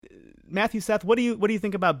Matthew, Seth, what do you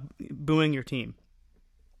think about booing your team?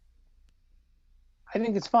 I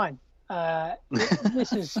think it's fine.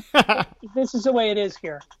 This is the way it is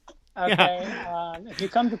here. Okay. Yeah. If you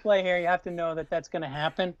come to play here, you have to know that that's going to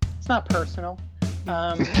happen. It's not personal. You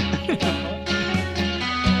know,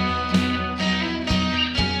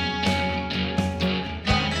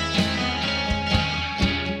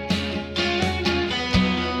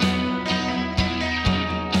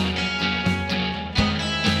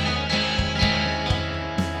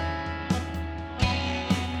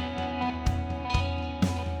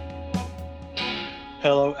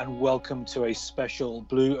 Hello and welcome to a special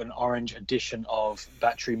blue and orange edition of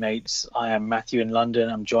Battery Mates. I am Matthew in London.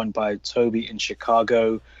 I'm joined by Toby in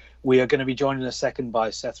Chicago. We are going to be joined in a second by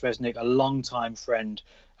Seth Resnick, a longtime friend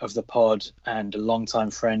of the pod and a longtime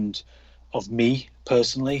friend of me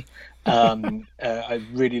personally. I'm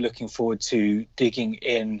really looking forward to digging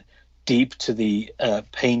in deep to the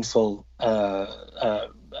painful, the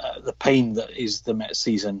pain that is the Mets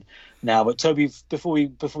season now. But Toby, before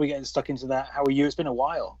we get stuck into that, how are you? It's been a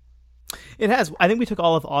while. It has. I think we took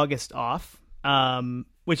all of August off,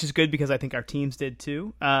 which is good because I think our teams did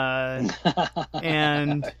too. And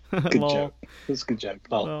good joke. That's a good joke.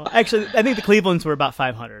 Well, actually, I think the Cleveland's were about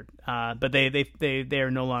 500, but they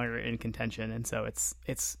are no longer in contention, and so it's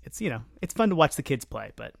it's fun to watch the kids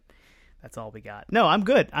play, but that's all we got. No, I'm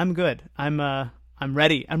good. I'm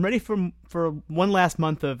ready. I'm ready for one last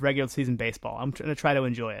month of regular season baseball. I'm going to try to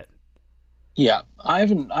enjoy it. Yeah, I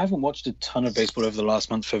haven't watched a ton of baseball over the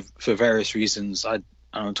last month for various reasons. I don't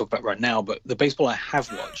want to talk about right now, but the baseball I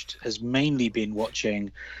have watched has mainly been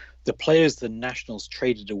watching the players the Nationals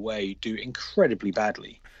traded away do incredibly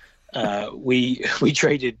badly. We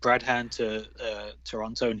traded Brad Hand to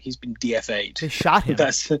Toronto, and he's been DFA'd. They shot him.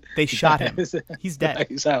 They shot him. He's dead.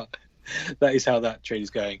 That is how that trade is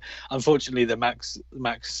going. Unfortunately, the Max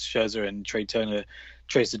Scherzer and Trey Turner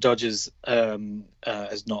trades to Dodgers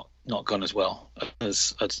has not gone as well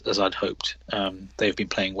as I'd hoped. They've been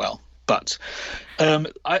playing well, but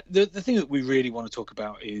the thing that we really want to talk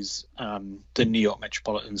about is the New York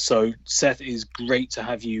Metropolitans. So Seth, it is great to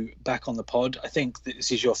have you back on the pod. I think that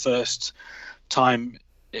this is your first time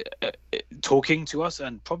talking to us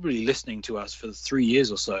and probably listening to us for 3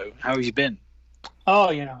 years or so. How have you been?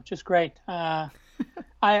 Oh, just great. I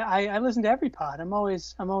listen to every pod. I'm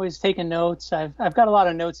always taking notes. I've got a lot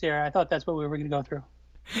of notes here. I thought that's what we were going to go through.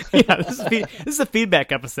 Yeah, this is a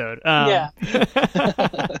feedback episode. Yeah.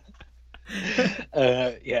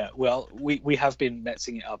 Well, we have been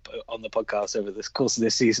messing it up on the podcast over the course of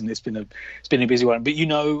this season. It's been a busy one, but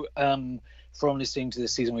from listening to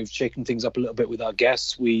this season, we've shaken things up a little bit with our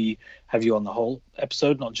guests. We have you on the whole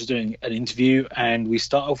episode, not just doing an interview, and we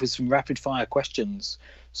start off with some rapid fire questions.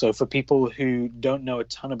 So for people who don't know a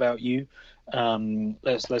ton about you,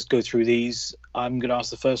 let's go through these. I'm going to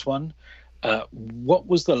ask the first one. What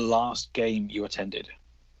was the last game you attended?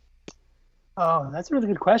 Oh, that's a really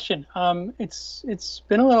good question. It's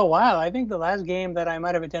been a little while. I think the last game that I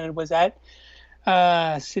might have attended was at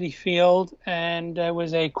Citi Field, and it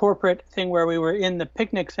was a corporate thing where we were in the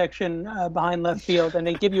picnic section behind left field, and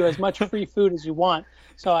they give you as much free food as you want.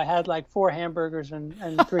 So I had like 4 hamburgers and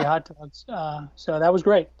 3 hot dogs. So that was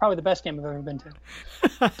great. Probably the best game I've ever been to.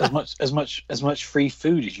 As much free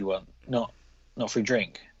food as you want, not free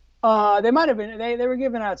drink. They might have been. They were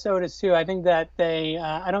giving out sodas too. I think that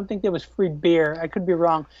I don't think there was free beer. I could be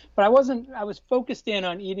wrong, but I wasn't. I was focused in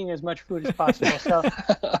on eating as much food as possible. So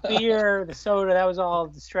beer, the soda, that was all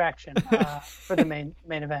distraction for the main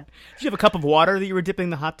event. Did you have a cup of water that you were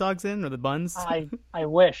dipping the hot dogs in, or the buns? I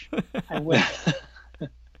wish.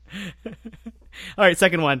 All right,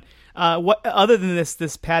 second one. What other than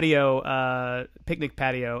this patio, picnic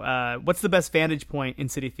patio? What's the best vantage point in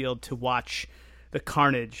Citi Field to watch the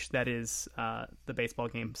carnage that is the baseball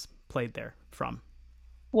games played there from?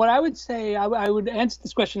 What I would say, I would answer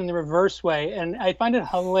this question in the reverse way, and I find it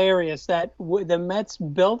hilarious that the Mets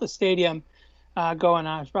built a stadium going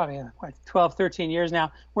on, it's probably 12, 13 years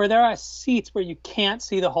now, where there are seats where you can't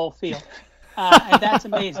see the whole field. And that's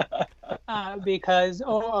amazing because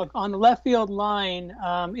on the left field line,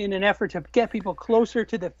 in an effort to get people closer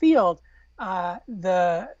to the field,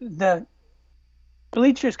 the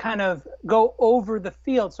bleachers kind of go over the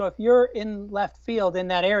field. So if you're in left field in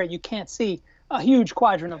that area, you can't see a huge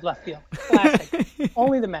quadrant of left field. Classic.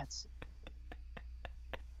 Only the Mets.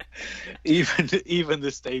 Even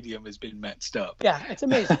the stadium has been messed up. Yeah, it's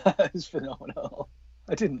amazing. It's phenomenal.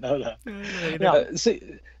 I didn't know that. No.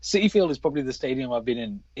 Citi Field is probably the stadium I've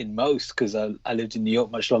been in most because I lived in New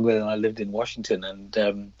York much longer than I lived in Washington,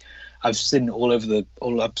 and I've seen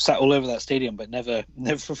I've sat all over that stadium, but never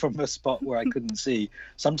from a spot where I couldn't see.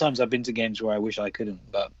 Sometimes I've been to games where I wish I couldn't.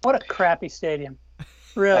 But what a crappy stadium!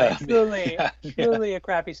 Really, truly a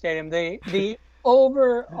crappy stadium. The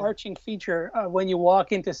overarching feature when you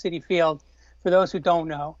walk into Citi Field, for those who don't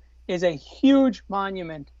know, is a huge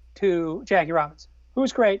monument to Jackie Robinson, who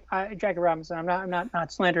was great. Jackie Robinson. I'm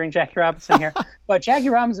not slandering Jackie Robinson here, but Jackie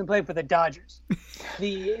Robinson played for the Dodgers.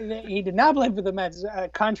 He did not play for the Mets,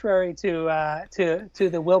 contrary to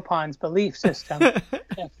the Wilpons belief system.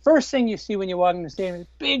 The first thing you see when you walk in the stadium is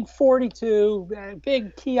big 42,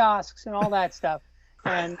 big kiosks, and all that stuff,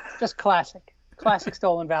 and just classic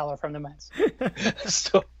stolen valor from the Mets.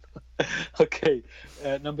 So, okay,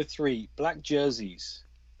 number 3, black jerseys,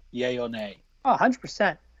 yay or nay? Oh,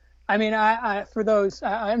 100%. I mean, I for those,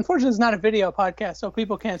 unfortunately, it's not a video podcast, so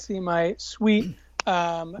people can't see my sweet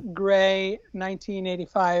gray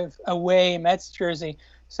 1985 away Mets jersey.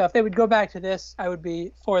 So if they would go back to this, I would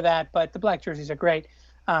be for that. But the black jerseys are great.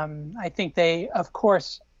 I think they, of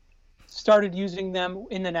course, started using them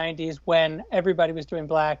in the 90s when everybody was doing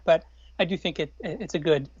black. But I do think it's a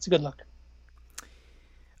good look.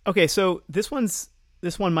 Okay, so this one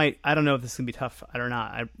might, I don't know if this is going to be tough or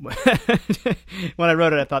not. When I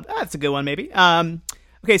wrote it, I thought, that's a good one, maybe.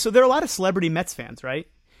 Okay, so there are a lot of celebrity Mets fans, right?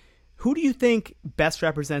 Who do you think best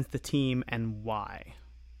represents the team and why?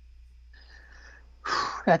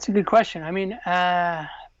 That's a good question. I mean,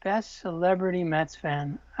 best celebrity Mets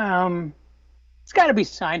fan. It's got to be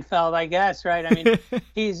Seinfeld, I guess, right? I mean,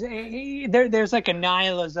 there's like a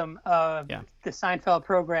nihilism of the Seinfeld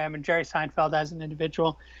program and Jerry Seinfeld as an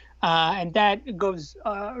individual. And that goes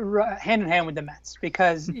hand in hand with the Mets,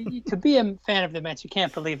 because to be a fan of the Mets, you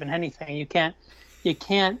can't believe in anything. You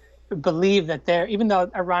can't believe that they're, even though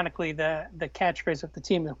ironically the catchphrase of the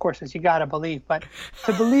team, of course, is you got to believe. But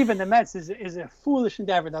to believe in the Mets is a foolish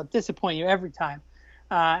endeavor. They'll disappoint you every time.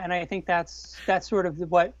 And I think that's sort of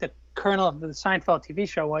what the kernel of the Seinfeld TV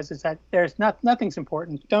show was, is that there's nothing's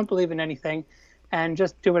important. Don't believe in anything, and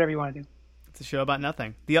just do whatever you want to do. It's a show about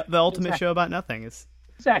nothing. The ultimate show about nothing is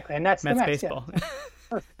exactly, and that's Mets the Mets baseball.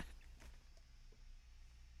 Yeah.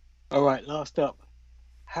 All right, last up.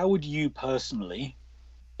 How would you personally,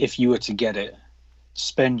 if you were to get it,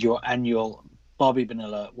 spend your annual Bobby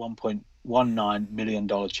Bonilla $1.19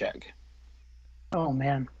 million check? Oh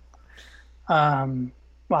man.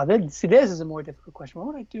 Wow, this is a more difficult question. What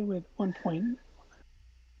would I do with 1 point?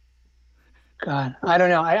 God, I don't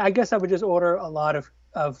know. I guess I would just order a lot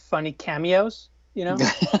of funny cameos, you know?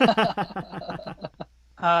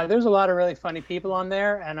 There's a lot of really funny people on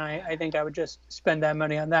there, and I think I would just spend that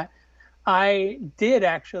money on that. I did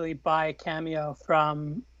actually buy a cameo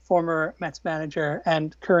from former Mets manager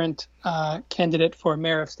and current candidate for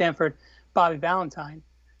mayor of Stamford, Bobby Valentine.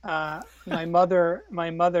 My mother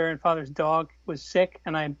and father's dog was sick,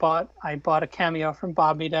 and I bought a cameo from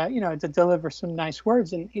Bobby to deliver some nice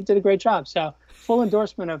words, and he did a great job. So full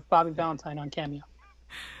endorsement of Bobby Valentine on Cameo.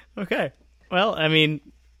 Okay. Well, I mean,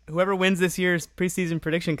 whoever wins this year's preseason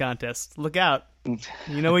prediction contest, look out.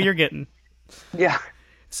 You know what you're getting. Yeah.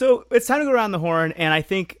 So it's time to go around the horn, and I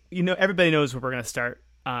think everybody knows where we're going to start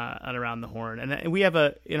at around the horn, and we have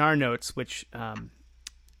in our notes, which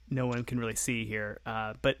no one can really see here,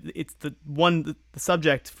 but it's the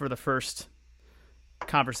subject for the first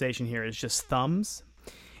conversation here is just thumbs,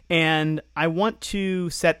 and I want to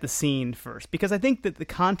set the scene first, because I think that the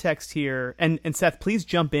context here, and Seth, please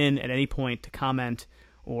jump in at any point to comment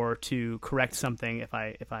or to correct something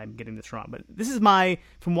if I'm getting this wrong. But this is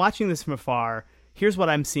from watching this from afar. Here's what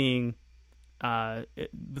I'm seeing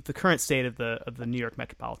with the current state of the New York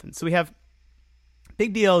Metropolitans. So we have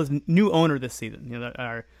big deal is new owner this season.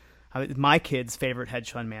 My kid's favorite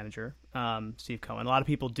hedge fund manager, Steve Cohen. A lot of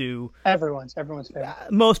people do. Everyone's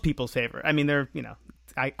favorite. Most people's favorite. I mean, they're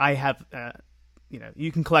I have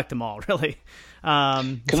you can collect them all really.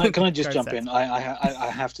 Can I just jump in?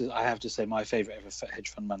 I have to say my favorite ever hedge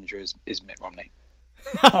fund manager is Mitt Romney.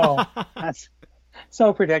 Oh, that's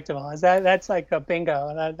so predictable. That's like a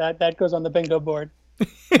bingo. That goes on the bingo board.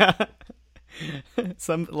 Yeah.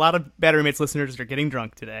 A lot of Battery Mates listeners are getting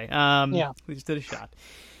drunk today. Yeah. We just did a shot.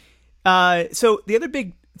 So the other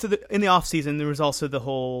in the off season, there was also the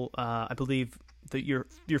whole, I believe that your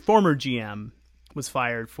former GM was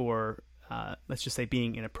fired for, let's just say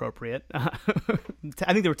being inappropriate. I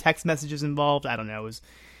think there were text messages involved. I don't know. It was,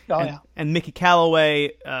 and Mickey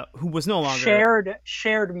Callaway, who was no longer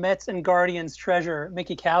shared Mets and Guardians treasure,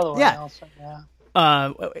 Mickey Callaway. Yeah. Also, yeah.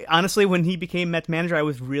 Honestly, when he became Mets manager, I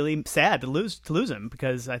was really sad to lose him,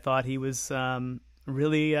 because I thought he was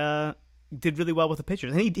really did really well with the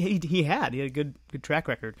pitchers, and he had a good track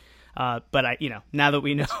record. But now that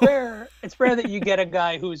we know, it's rare that you get a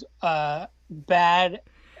guy who's bad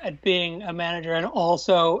at being a manager and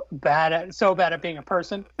also so bad at being a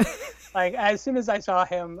person. Like, as soon as I saw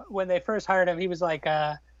him when they first hired him, he was like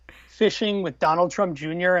fishing with Donald Trump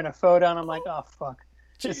Jr. in a photo, and I'm like, oh fuck,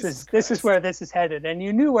 this is where this is headed. And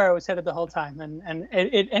you knew where it was headed the whole time, and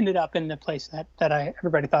it ended up in the place that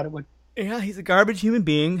everybody thought it would. Yeah, he's a garbage human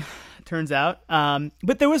being, turns out.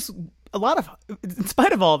 But there was in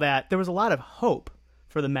spite of all that, there was a lot of hope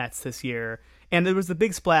for the Mets this year. And there was the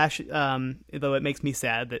big splash, though it makes me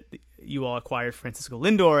sad that you all acquired Francisco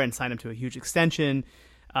Lindor and signed him to a huge extension,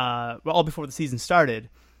 all before the season started.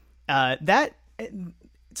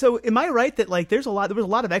 So am I right that there was a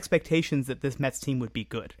lot of expectations that this Mets team would be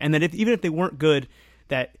good, and that even if they weren't good,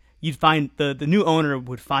 that you'd find the new owner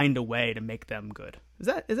would find a way to make them good? Is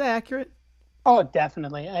that accurate? Oh,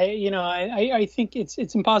 definitely. I think it's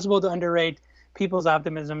impossible to underrate people's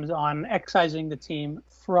optimisms on excising the team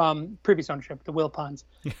from previous ownership, the Wilpons,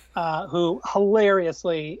 who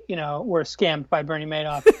hilariously, were scammed by Bernie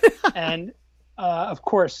Madoff, and of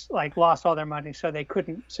course, lost all their money, so they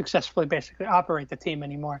couldn't successfully basically operate the team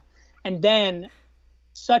anymore. And then,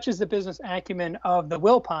 such is the business acumen of the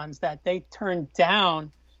Wilpons that they turned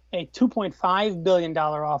down a $2.5 billion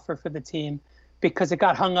offer for the team because it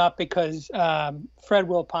got hung up because Fred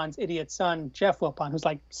Wilpon's idiot son, Jeff Wilpon, who's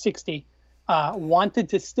 60, wanted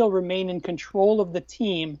to still remain in control of the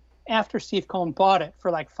team after Steve Cohen bought it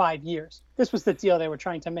for 5 years. This was the deal they were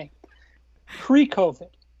trying to make. Pre-COVID.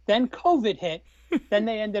 Then COVID hit. Then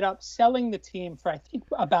they ended up selling the team for, I think,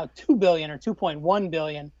 about $2 billion or $2.1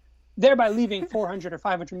 billion, thereby leaving $400 or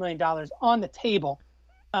 $500 million on the table,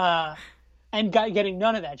 and getting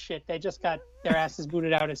none of that shit. They just got their asses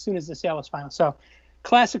booted out as soon as the sale was final. So,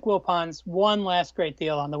 classic Wilpons, one last great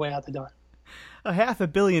deal on the way out the door.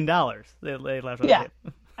 $500 million they left on the table.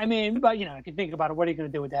 I mean, but if you think about it, what are you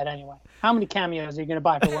going to do with that anyway? How many cameos are you going to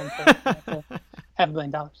buy for one for $500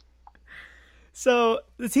 million? So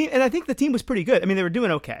the team, and I think the team was pretty good. I mean, they were doing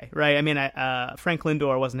okay, right? I mean, Frank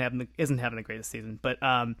Lindor isn't having the greatest season, but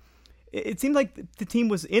it seemed like the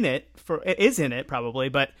team is in it probably.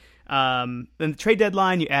 But then the trade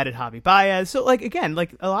deadline, you added Javi Baez, so again,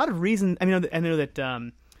 a lot of reason. I mean, I know that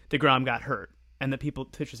DeGrom got hurt, and that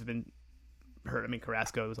pitchers have been hurt. I mean,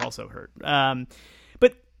 Carrasco was also hurt.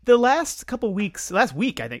 But the last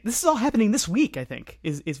week, I think this is all happening this week. I think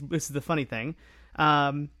is the funny thing.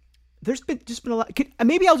 There's been a lot.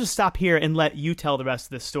 Maybe I'll just stop here and let you tell the rest of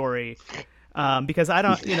this story, because I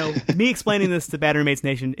don't, me explaining this to Battery Mates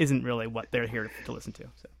Nation isn't really what they're here to listen to.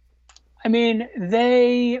 So, I mean,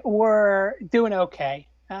 they were doing okay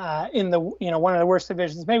in the one of the worst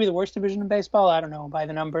divisions, maybe the worst division in baseball. I don't know by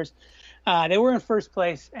the numbers. They were in first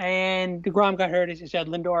place, and DeGrom got hurt, as you said.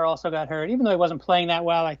 Lindor also got hurt, even though he wasn't playing that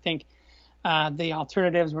well. I think the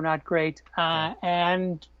alternatives were not great,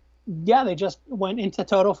 and. Yeah, they just went into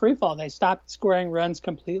total freefall. They stopped scoring runs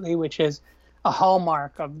completely, which is a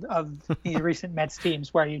hallmark of these recent Mets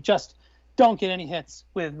teams, where you just don't get any hits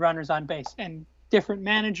with runners on base. And different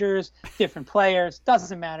managers, different players,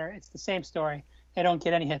 doesn't matter. It's the same story. They don't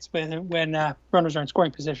get any hits when runners are in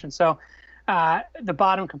scoring position. So the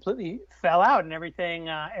bottom completely fell out, and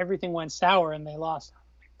everything went sour, and they lost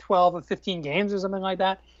 12 of 15 games or something like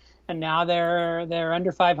that. And now they're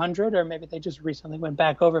under 500, or maybe they just recently went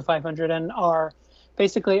back over 500 and are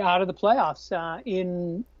basically out of the playoffs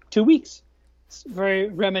in 2 weeks. It's very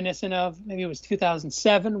reminiscent of maybe it was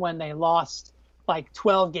 2007 when they lost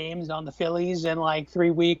 12 games on the Phillies in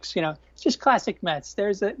 3 weeks. It's just classic Mets.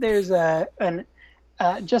 There's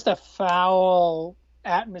just a foul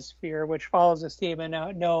atmosphere which follows this team, and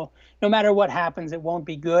no matter what happens, it won't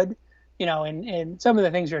be good. And some of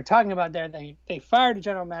the things you're talking about there, they fired a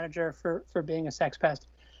general manager for being a sex pest.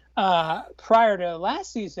 Prior to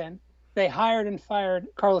last season, they hired and fired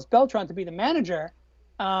Carlos Beltran to be the manager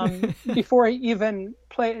before they even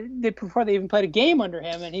played a game under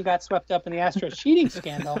him, and he got swept up in the Astros cheating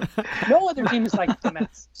scandal. No other team is like the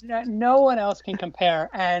Mets. No one else can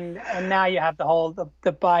compare. And now you have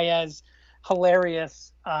the Baez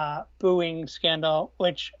hilarious booing scandal,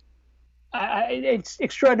 which. It's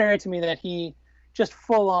extraordinary to me that he just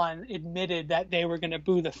full on admitted that they were going to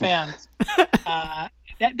boo the fans.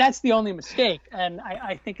 That's the only mistake. And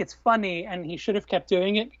I think it's funny, and he should have kept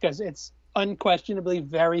doing it because it's unquestionably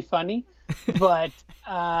very funny. But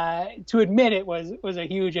to admit it was a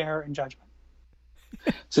huge error in judgment.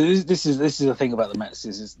 So this is the thing about the Mets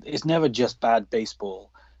is it's never just bad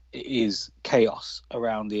baseball. It is chaos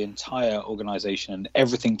around the entire organization and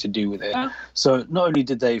everything to do with it. So not only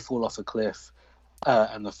did they fall off a cliff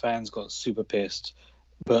and the fans got super pissed,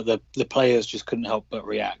 but the players just couldn't help but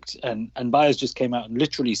react. And Baez just came out and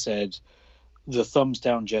literally said, the thumbs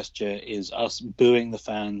down gesture is us booing the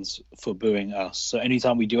fans for booing us. So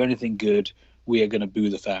anytime we do anything good, we are going to boo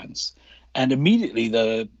the fans. And immediately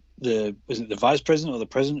the was it the vice president or the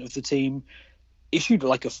president of the team issued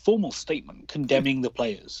like a formal statement condemning the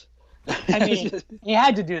players. I mean, he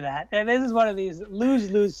had to do that. And this is one of these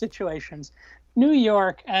lose-lose situations. New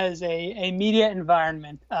York, as a media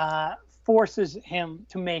environment, forces him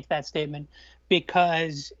to make that statement,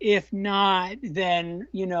 because if not, then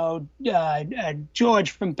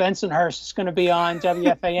George from Bensonhurst is going to be on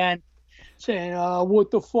WFAN saying,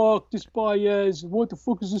 "What the fuck, this Baez? What the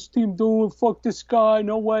fuck is this team doing? Fuck this guy!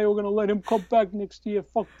 No way we're going to let him come back next year.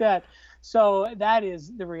 Fuck that." So that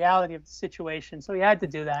is the reality of the situation. So he had to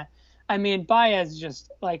do that. I mean, Baez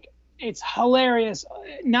just it's hilarious,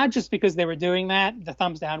 not just because they were doing that, the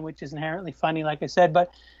thumbs down, which is inherently funny, like I said,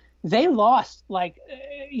 but they lost 12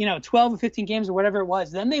 or 15 games or whatever it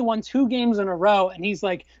was. Then they won 2 games in a row. And he's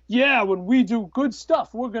like, yeah, when we do good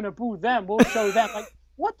stuff, we're going to boo them. We'll show them. Like,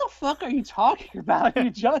 what the fuck are you talking about?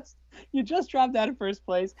 You just dropped out of first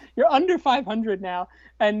place. You're under 500 now.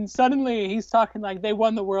 And suddenly he's talking like they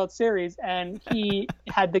won the World Series and he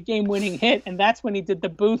had the game-winning hit. And that's when he did the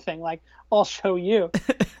boo thing. Like, I'll show you.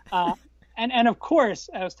 And of course,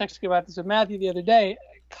 I was texting about this with Matthew the other day.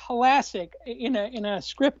 Classic in a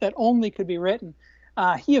script that only could be written.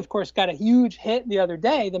 He of course got a huge hit the other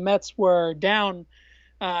day. The Mets were down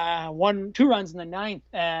 2 runs in the ninth,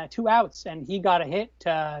 2 outs, and he got a hit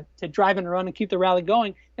to drive in a run and keep the rally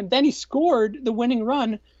going. And then he scored the winning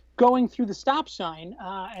run going through the stop sign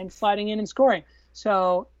and sliding in and scoring.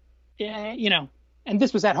 So, and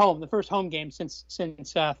this was at home, the first home game since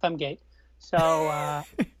Thumbgate. So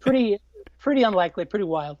pretty unlikely, pretty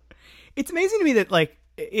wild. It's amazing to me that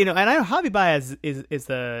and I know Javi Baez is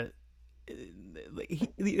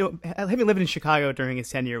having lived in Chicago during his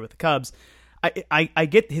tenure with the Cubs, I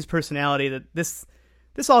get his personality, that this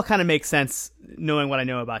all kind of makes sense knowing what I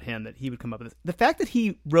know about him, that he would come up with this. The fact that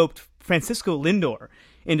he roped Francisco Lindor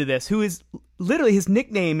into this, who is literally, his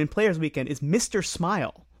nickname in Players Weekend is Mr.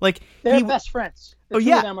 Smile. They're best friends. Of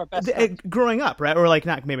them are best friends. Growing up, right? Or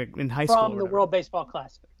not maybe in high school. From the World Baseball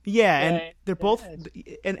Classic. Yeah, and they're both,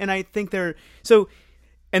 and I think they're so.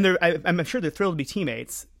 And I'm sure they're thrilled to be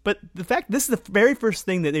teammates. But the fact this is the very first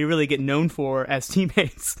thing that they really get known for as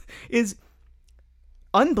teammates is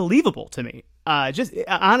unbelievable to me. Just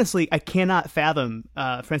honestly, I cannot fathom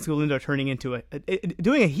Francisco Lindor turning into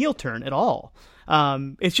doing a heel turn at all.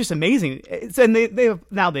 It's just amazing. And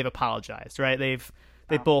they've apologized, right? They've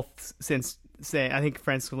both since saying, I think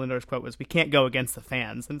Francisco Lindor's quote was, "We can't go against the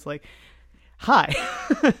fans," and it's like, hi.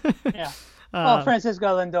 Yeah. Well,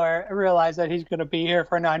 Francisco Lindor realized that he's going to be here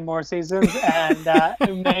for 9 more seasons, and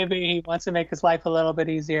maybe he wants to make his life a little bit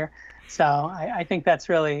easier. So I think that's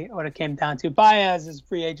really what it came down to. Baez is a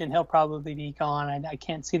free agent. He'll probably be gone. I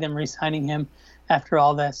can't see them re-signing him after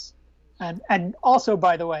all this. And also,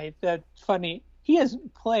 by the way, he has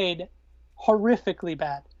played horrifically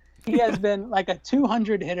bad. He has been like a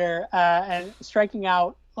 200 hitter and striking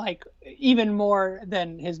out even more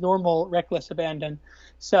than his normal reckless abandon.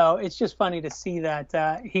 So it's just funny to see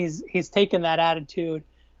that he's taken that attitude,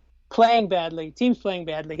 playing badly, team's playing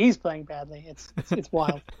badly, he's playing badly. It's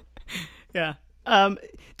wild. Yeah.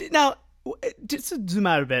 Now, just to zoom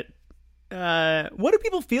out a bit, what do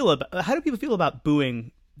people feel about? How do people feel about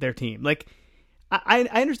booing their team? I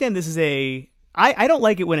understand this is I don't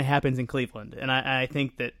like it when it happens in Cleveland, and I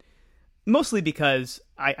think that mostly because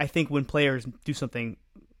I think when players do something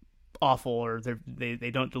awful or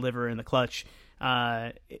they don't deliver in the clutch,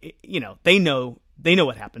 they know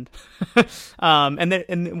what happened.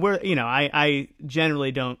 and we're, I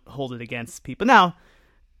generally don't hold it against people. Now,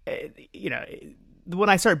 when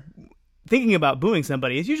I start thinking about booing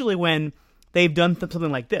somebody, it's usually when they've done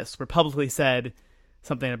something like this, where publicly said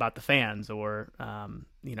something about the fans, or,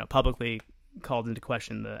 publicly called into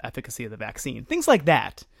question the efficacy of the vaccine, things like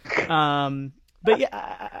that. But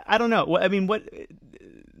yeah, I don't know. What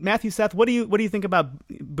Matthew, Seth, what do you think about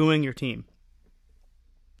booing your team?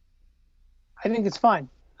 I think it's fine.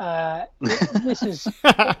 This is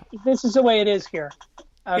the way it is here.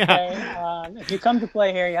 Okay. Yeah. If you come to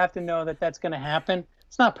play here, you have to know that that's going to happen.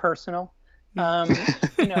 It's not personal.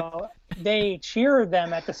 They cheer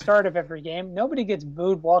them at the start of every game. Nobody gets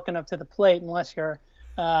booed walking up to the plate unless you're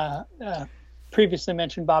previously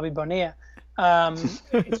mentioned Bobby Bonilla.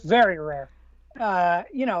 It's very rare.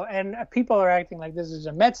 And people are acting like this is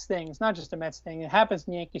a Mets thing. It's not just a Mets thing. It happens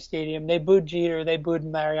in Yankee Stadium. They booed Jeter. They booed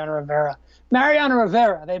Mariano Rivera.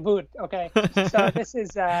 They booed. Okay, so this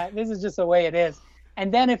is just the way it is.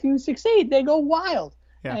 And then if you succeed, they go wild.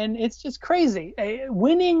 Yeah. And it's just crazy.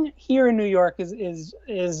 Winning here in New York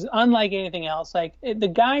is unlike anything else. Like the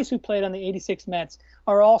guys who played on the '86 Mets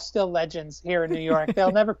are all still legends here in New York.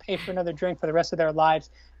 They'll never pay for another drink for the rest of their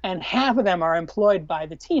lives, and half of them are employed by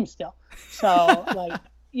the team still. So like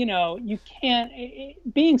you can't.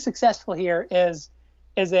 Being successful here is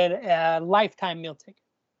a lifetime meal ticket.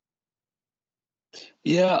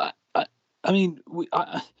 Yeah, I mean,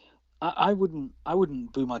 I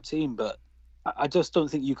wouldn't boo my team, but I just don't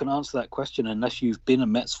think you can answer that question unless you've been a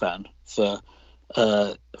Mets fan for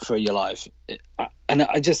your life. And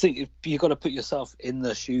I just think you got to put yourself in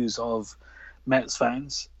the shoes of Mets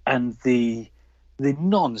fans and the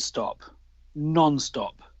non-stop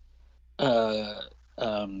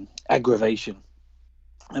aggravation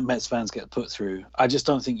that Mets fans get put through. I just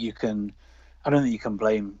don't think you can. I don't think you can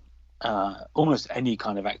blame almost any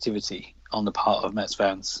kind of activity on the part of Mets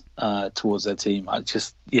fans towards their team. I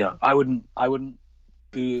just, I wouldn't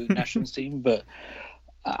boo Nationals team, but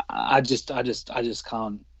I just can't.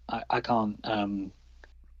 I can't.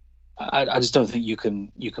 I just don't think you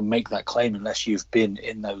can make that claim unless you've been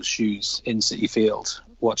in those shoes in Citi Field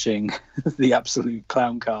watching the absolute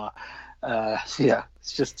clown car.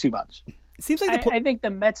 It's just too much. It seems like I think the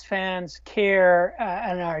Mets fans care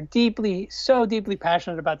and are so deeply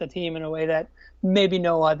passionate about the team in a way that maybe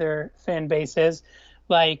no other fan base is.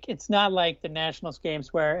 Like, it's not like the Nationals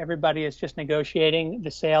games where everybody is just negotiating the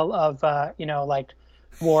sale of, like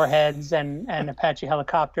warheads and Apache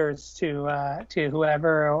helicopters to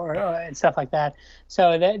whoever or and stuff like that.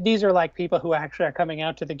 So these are like people who actually are coming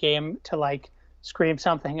out to the game to like scream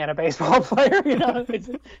something at a baseball player. It's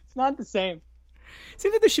not the same. It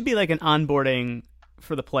seems like there should be like an onboarding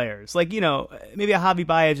for the players. Like, maybe a Javi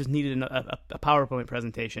Baez just needed a PowerPoint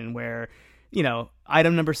presentation where,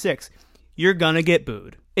 item number 6, you're going to get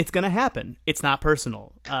booed. It's going to happen. It's not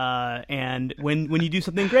personal. And when you do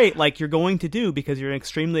something great, like you're going to do because you're an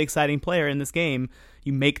extremely exciting player in this game,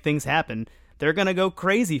 you make things happen. They're going to go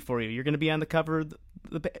crazy for you. You're going to be on the cover of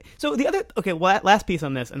So the other, last piece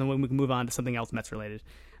on this, and then we can move on to something else Mets related.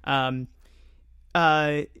 When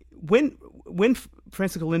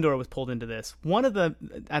Francisco Lindor was pulled into this, one of the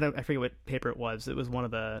I forget what paper it was. It was one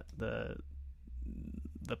of the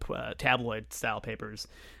tabloid style papers.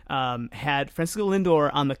 Had Francisco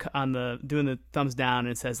Lindor on the doing the thumbs down, and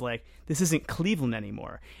it says like, this isn't Cleveland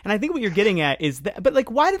anymore. And I think what you're getting at is that, but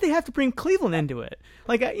like, why did they have to bring Cleveland into it?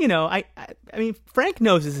 Like, I mean, Frank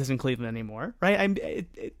knows this isn't Cleveland anymore, right?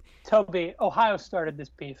 Toby, Ohio started this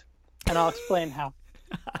beef, and I'll explain how.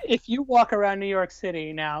 If you walk around New York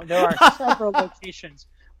City now, there are several locations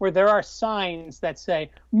where there are signs that say,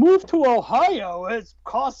 move to Ohio, it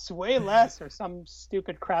costs way less, or some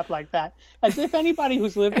stupid crap like that. As if anybody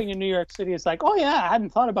who's living in New York City is like, oh yeah, I hadn't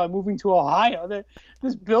thought about moving to Ohio.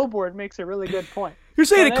 This billboard makes a really good point. You're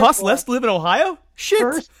saying it costs less to live in Ohio? Shit!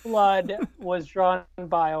 First blood was drawn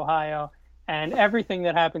by Ohio, and everything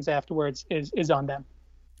that happens afterwards is on them.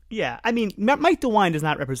 Yeah, I mean, Mike DeWine does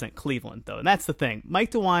not represent Cleveland, though, and that's the thing.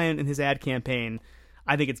 Mike DeWine and his ad campaign,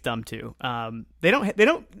 I think it's dumb too. They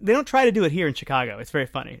don't try to do it here in Chicago. It's very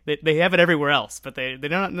funny. They have it everywhere else, but they're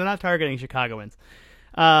not targeting Chicagoans.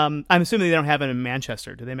 I'm assuming they don't have it in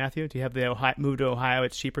Manchester, do they, Matthew? Do you have the move to Ohio?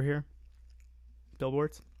 It's cheaper here.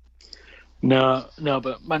 Billboards. No,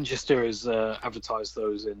 but Manchester has advertised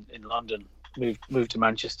those in London. Move to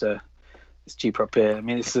Manchester. It's cheaper up here. I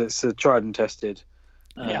mean, it's a tried and tested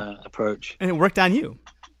approach, and it worked on you.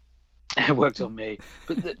 It worked on me.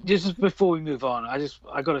 But just before we move on,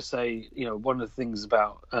 I got to say, one of the things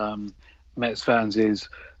about Mets fans is,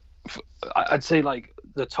 I'd say like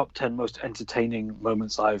the top 10 most entertaining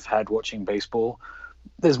moments I've had watching baseball.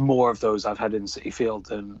 There's more of those I've had in Citi Field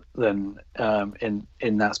than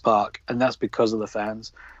in Nats Park, and that's because of the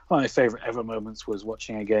fans. One of my favorite ever moments was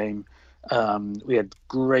watching a game. We had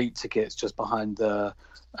great tickets just behind the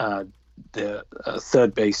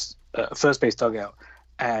first base dugout,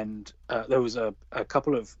 and there was a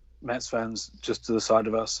couple of Mets fans just to the side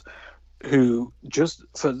of us who just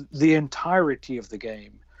for the entirety of the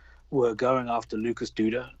game were going after Lucas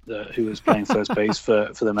Duda, who was playing first base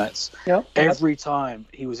for the Mets. Yep. Every time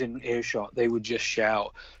he was in earshot, they would just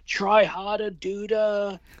shout, "Try harder,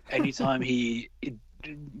 Duda!" Anytime he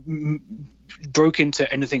broke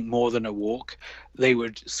into anything more than a walk, they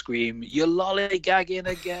would scream, "You're lollygagging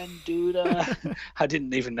again, Duda." I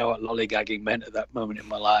didn't even know what lollygagging meant at that moment in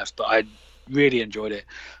my life, but I really enjoyed it.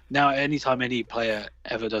 Now, anytime any player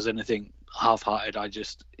ever does anything half-hearted, I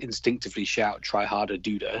just instinctively shout, "Try harder,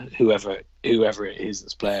 Duda," whoever it is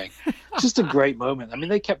that's playing. Just a great moment. I mean,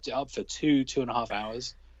 they kept it up for 2.5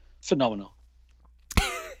 hours. Phenomenal.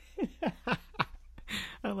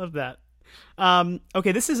 I love that.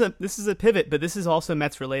 Okay, this is a pivot, but this is also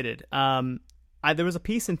Mets related. There was a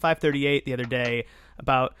piece in 538 the other day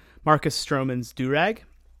about Marcus Stroman's do-rag.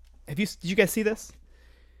 Did you guys see this?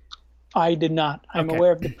 I did not. I'm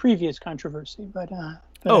aware of the previous controversy, but I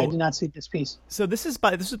did not see this piece. So this is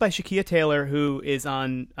by Shakia Taylor, who is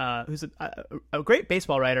who's a great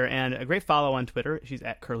baseball writer and a great follow on Twitter. She's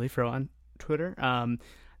at Curly Fro on Twitter. And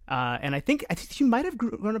I think she might have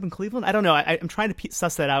grown up in Cleveland. I don't know. I'm trying to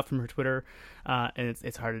suss that out from her Twitter, and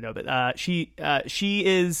it's hard to know. But she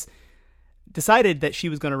is decided that she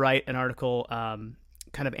was going to write an article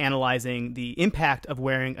kind of analyzing the impact of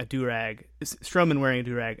wearing a do-rag, Stroman wearing a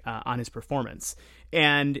do-rag on his performance,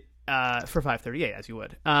 and for 538, as you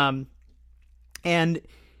would. And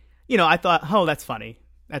I thought, oh, that's funny.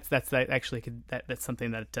 That's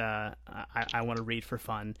something that I want to read for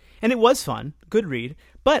fun, and it was fun, good read.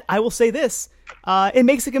 But I will say this: it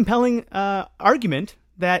makes a compelling argument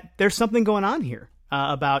that there's something going on here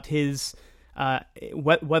about his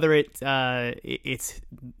whether it's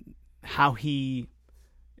how he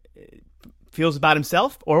feels about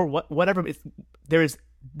himself or whatever. There is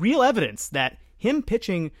real evidence that him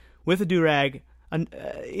pitching with a do-rag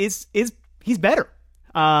is he's better.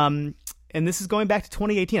 And this is going back to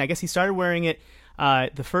 2018. I guess he started wearing it.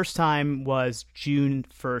 The first time was June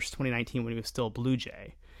 1st, 2019, when he was still a Blue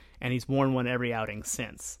Jay, and he's worn one every outing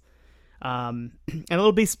since. And a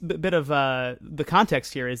little bit of the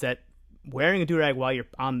context here is that wearing a do-rag while you're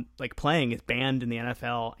on playing is banned in the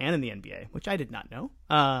NFL and in the NBA, which I did not know.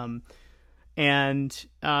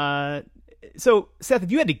 So Seth,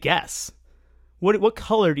 if you had to guess, what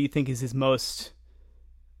color do you think is his most?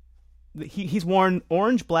 He's worn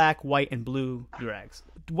orange, black, white, and blue do-rags.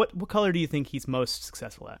 What color do you think he's most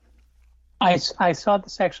successful at? I saw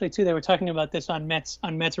this actually too. They were talking about this on Mets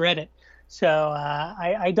Reddit. So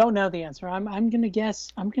I don't know the answer. I'm gonna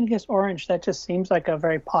guess orange. That just seems like a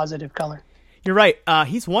very positive color. You're right.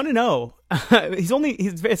 He's 1-0.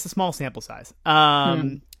 It's a small sample size.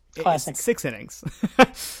 Classic. It's 6 innings.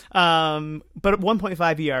 But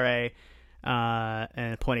 1.5 ERA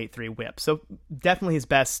and 0.83 WHIP. So definitely his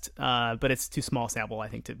best. But it's too small sample, I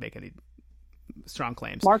think, to make any strong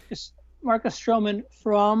claims. Marcus Stroman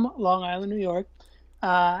from Long Island, New York.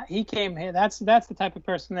 He came here. That's the type of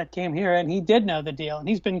person that came here, and he did know the deal, and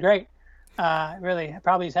he's been great. Really,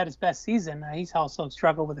 probably he's had his best season. He's also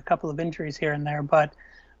struggled with a couple of injuries here and there, but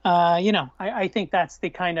I think that's the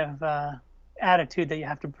kind of attitude that you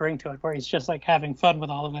have to bring to it, where he's just having fun with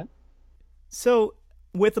all of it. So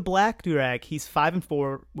with the black do-rag, he's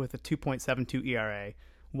 5-4 with a 2.72 ERA.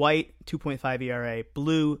 White, 2.5 ERA.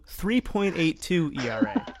 Blue, 3.82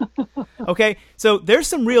 ERA. Okay, so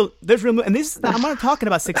there's real, and I'm not talking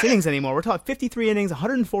about 6 innings anymore. We're talking 53 innings,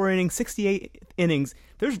 104 innings, 68 innings.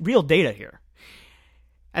 There's real data here.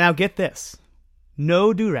 And now get this: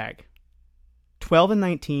 no do-rag,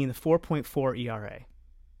 12-19, 4.4 ERA.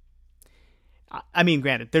 I mean,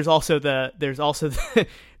 granted, there's also the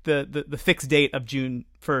fixed date of June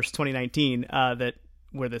 1st, 2019,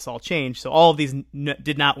 where this all changed. So all of these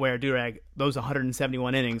did not wear a do-rag. Those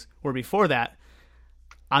 171 innings were before that.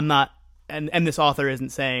 I'm not, and this author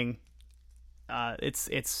isn't saying it's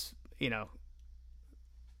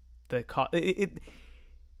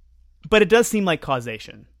but it does seem like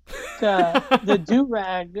causation.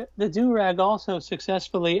 The do-rag also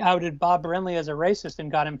successfully outed Bob Brenly as a racist and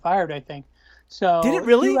got him fired, I think. So did it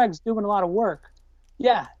really? Do-rag's doing a lot of work.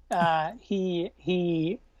 Yeah, Bob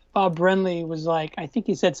Brenly was I think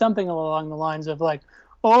he said something along the lines of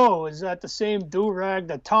 "Oh, is that the same do-rag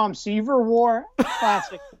that Tom Seaver wore?"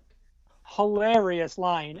 Classic, hilarious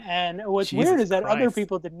line. And what's weird is that other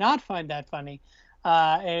people did not find that funny,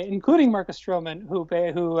 including Marcus Stroman, who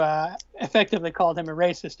effectively called him a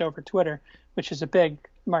racist over Twitter, which is a big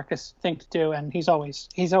Marcus thing to do, and he's always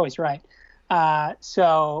right.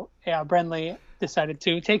 So Brenly decided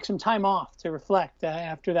to take some time off to reflect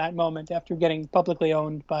after that moment, after getting publicly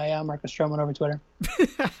owned by Marcus Stroman over Twitter.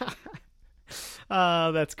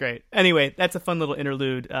 That's great. Anyway, that's a fun little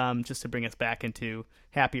interlude, just to bring us back into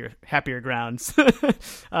happier grounds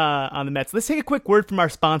on the Mets. Let's take a quick word from our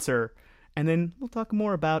sponsor, and then we'll talk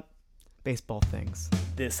more about baseball things.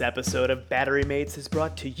 This episode of Battery Mates is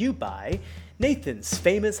brought to you by Nathan's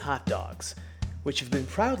Famous Hot Dogs, which have been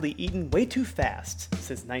proudly eaten way too fast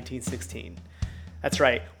since 1916. That's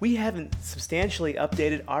right, we haven't substantially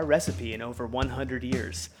updated our recipe in over 100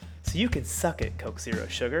 years, so you can suck it, Coke Zero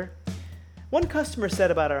Sugar. One customer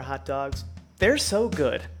said about our hot dogs, "They're so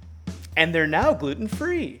good, and they're now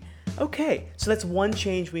gluten-free." Okay, so that's one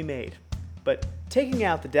change we made, but taking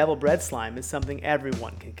out the devil bread slime is something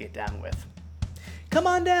everyone can get down with. Come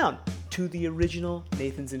on down, to the original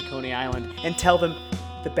Nathan's in Coney Island and tell them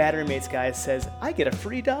the Battery Mates guy says, I get a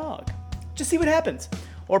free dog. Just see what happens.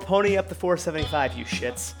 Or pony up the $4.75, you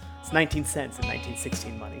shits. It's 19 cents in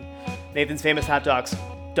 1916 money. Nathan's Famous Hot Dogs,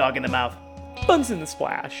 dog in the mouth, buns in the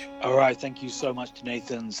splash. All right, thank you so much to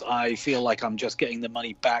Nathan's. I feel like I'm just getting the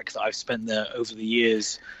money back that I've spent there over the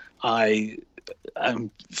years. I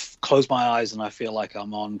close my eyes and I feel like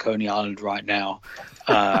I'm on Coney Island right now,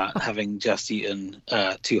 having just eaten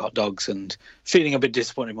 2 hot dogs and feeling a bit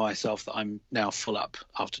disappointed in myself that I'm now full up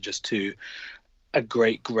after just 2. A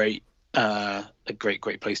great place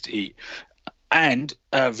to eat, and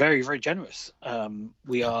very, very generous.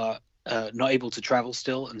 We are not able to travel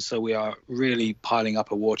still, and so we are really piling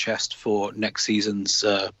up a war chest for next season's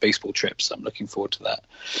baseball trips. I'm looking forward to that.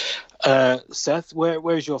 Seth,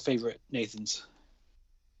 where's your favorite Nathan's?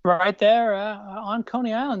 Right there on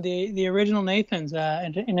Coney Island, the original Nathan's,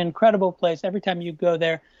 an incredible place. Every time you go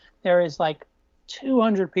there, there is like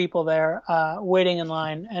 200 people there waiting in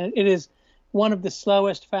line, and it is one of the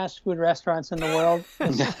slowest fast food restaurants in the world.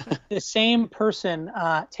 The same person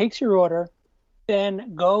takes your order,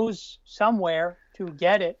 then goes somewhere to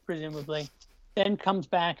get it, presumably, then comes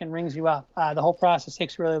back and rings you up. The whole process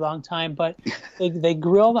takes a really long time, but they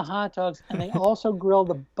grill the hot dogs and they also grill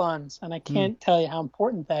the buns, and I can't tell you how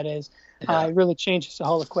important that is. It really changes the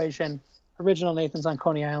whole equation. Original Nathan's on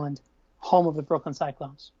Coney Island, home of the Brooklyn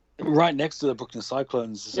Cyclones. Right next to the Brooklyn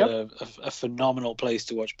Cyclones is a phenomenal place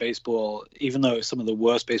to watch baseball. Even though it's some of the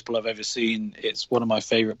worst baseball I've ever seen, it's one of my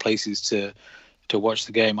favorite places to watch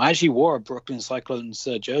the game. I actually wore a Brooklyn Cyclones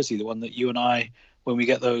jersey, the one that you and I, when we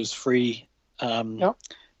get those free, those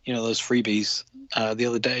freebies the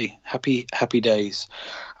other day. Happy days.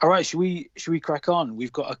 All right, should we crack on?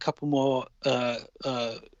 We've got a couple more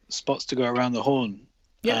spots to go around the horn.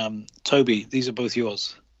 Yeah. Toby, these are both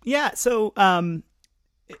yours. Yeah. So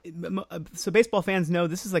baseball fans know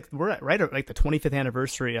this is we're at the 25th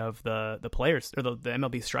anniversary of the players or the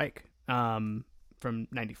MLB strike from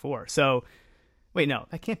 '94. So wait, no,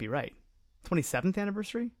 that can't be right. 27th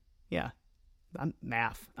anniversary? Yeah. I'm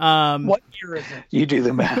math. What year is it? You do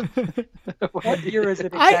the math. What year is it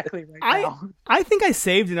exactly now? I think I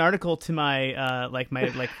saved an article to my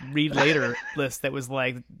read later list that was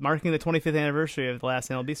marking the 25th anniversary of the last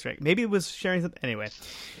MLB strike. Maybe it was sharing something. Anyway.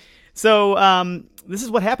 So this is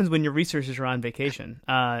what happens when your researchers are on vacation.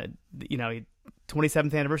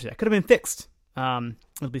 27th anniversary. That could have been fixed.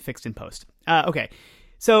 It'll be fixed in post. Okay.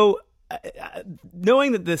 So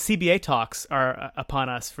knowing that the CBA talks are upon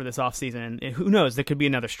us for this offseason, and who knows, there could be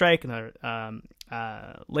another strike, another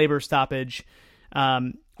labor stoppage.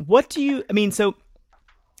 So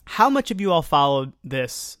how much have you all followed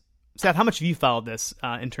this? Seth, how much have you followed this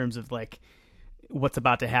in terms of what's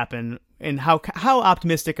about to happen, and how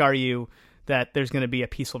optimistic are you that there's going to be a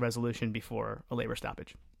peaceful resolution before a labor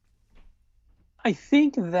stoppage? I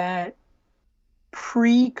think that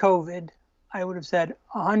pre-COVID, I would have said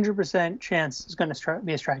 100% chance is going to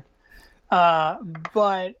be a strike.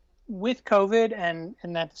 But with COVID and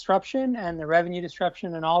that disruption and the revenue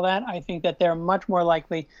disruption and all that, I think that they're much more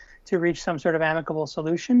likely to reach some sort of amicable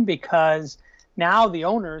solution, because now the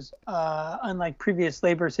owners, unlike previous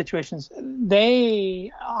labor situations,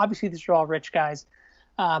 these are all rich guys,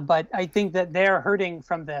 but I think that they're hurting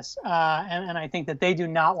from this, and I think that they do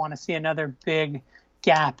not want to see another big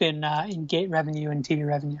gap in gate revenue and TV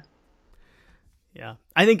revenue. Yeah,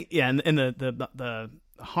 I think and the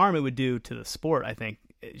harm it would do to the sport, I think,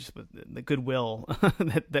 just with the goodwill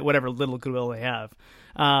that whatever little goodwill they have.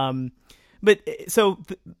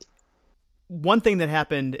 One thing that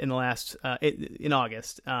happened in the last in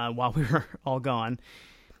August, while we were all gone,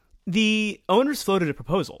 the owners floated a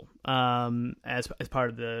proposal as part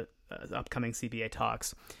of the upcoming CBA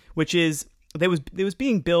talks, which is it was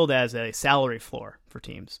being billed as a salary floor for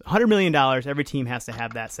teams. $100 million, every team has to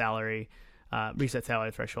have that salary, reach that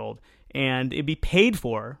salary threshold, and it'd be paid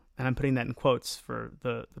for, and I'm putting that in quotes for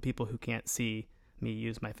the people who can't see me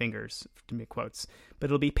use my fingers to make quotes, but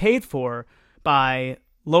it'll be paid for by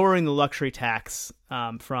lowering the luxury tax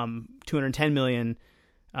from $210 million,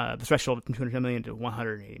 the threshold from $210 million to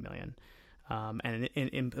 $180 million, and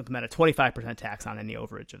implement a 25% tax on any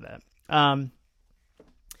overage of that.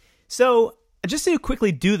 So just to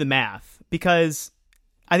quickly do the math, because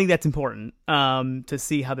I think that's important to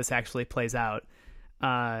see how this actually plays out.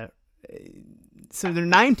 So there are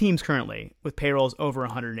 9 teams currently with payrolls over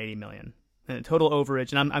 $180 million. And total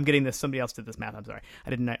overage, and I'm getting this, somebody else did this math, I'm sorry. I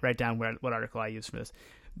didn't write down what article I used for this.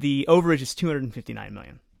 The overage is $259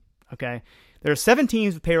 million, okay? There are 7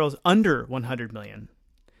 teams with payrolls under $100 million,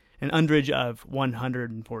 an underage of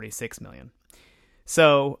 $146 million.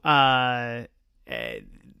 So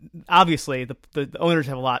obviously the owners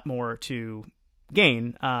have a lot more to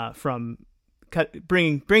gain from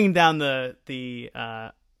bringing down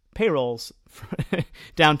the payrolls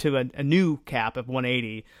down to a new cap of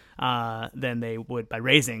 180 than they would by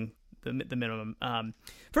raising the minimum.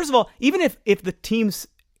 First of all, even if the teams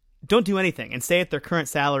don't do anything and stay at their current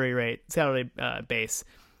salary base,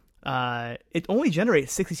 it only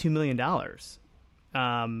generates $62 million.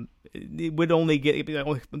 It would only get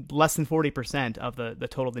less than 40% of the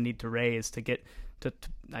total they need to raise to get to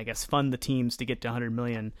I guess fund the teams to get to 100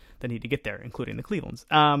 million that need to get there, including the Clevelands.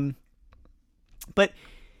 But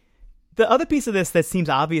the other piece of this that seems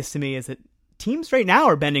obvious to me is that teams right now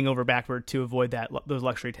are bending over backward to avoid those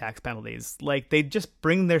luxury tax penalties. Like, they just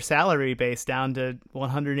bring their salary base down to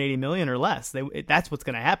 180 million or less. That's what's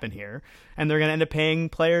going to happen here, and they're going to end up paying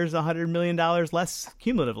players $100 million less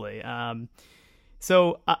cumulatively.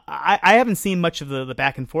 So I haven't seen much of the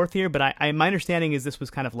back and forth here, but my understanding is this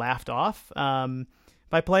was kind of laughed off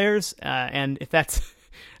by players, and if that's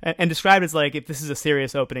and described as like, if this is a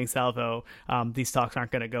serious opening salvo, these talks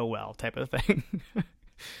aren't going to go well, type of thing.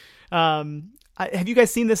 Have you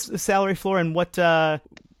guys seen this salary floor, and what's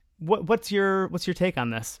your take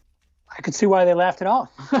on this? I could see why they laughed it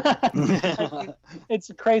off.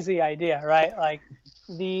 It's a crazy idea, right? Like,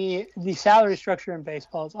 the salary structure in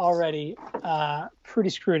baseball is already pretty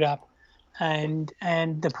screwed up, and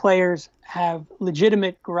the players have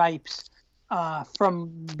legitimate gripes from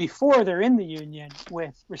before they're in the union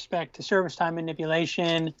with respect to service time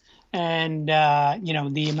manipulation and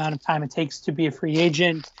the amount of time it takes to be a free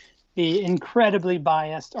agent, the incredibly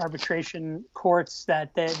biased arbitration courts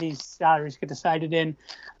that these salaries get decided in.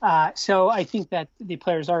 So I think that the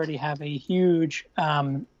players already have a huge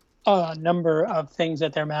number of things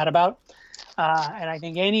that they're mad about. And I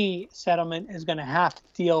think any settlement is going to have to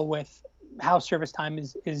deal with how service time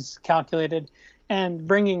is calculated. And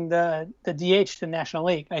bringing the DH to the National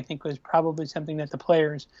League, I think, was probably something that the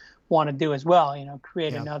players want to do as well.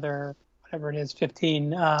 Create another, whatever it is,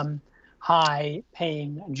 15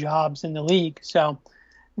 high-paying jobs in the league. So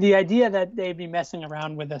the idea that they'd be messing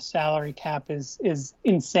around with a salary cap is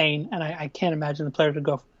insane, and I can't imagine the players would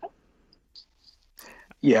go for that.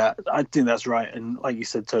 Yeah, I think that's right. And like you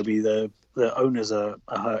said, Toby, the owners are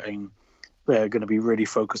hurting. They're going to be really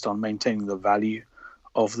focused on maintaining the value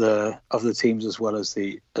of the teams as well as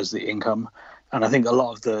the income. And I think a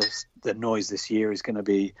lot of the noise this year is going to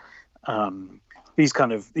be these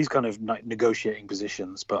kind of negotiating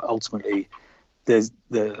positions. But ultimately,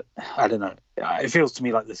 I don't know. It feels to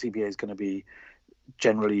me like the CBA is going to be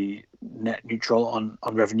generally net neutral on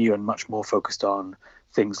revenue and much more focused on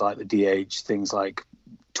things like the DH, things like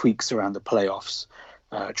tweaks around the playoffs,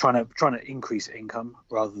 trying to increase income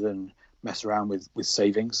rather than mess around with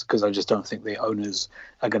savings, because I just don't think the owners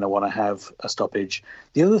are going to want to have a stoppage.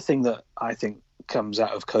 The other thing that I think comes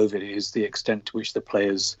out of COVID is the extent to which the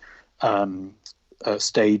players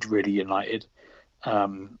stayed really united.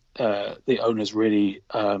 The owners really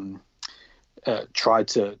tried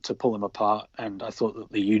to pull them apart, and I thought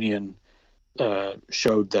that the union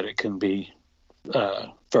showed that it can be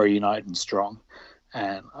very united and strong.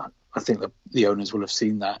 And I think that the owners will have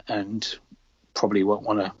seen that and probably won't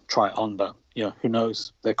want to try it on, but who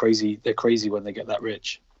knows? They're crazy when they get that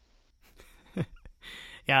rich.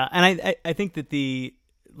 Yeah, and I think that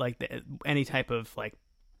any type of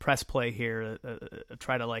press play here,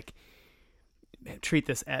 try to treat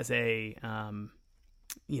this as a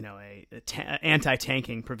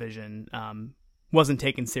anti-tanking provision wasn't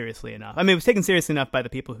taken seriously enough. I mean, it was taken seriously enough by the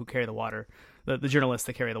people who carry the water, the journalists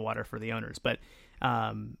that carry the water for the owners, but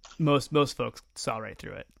most folks saw right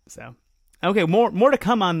through it. So. Okay, more to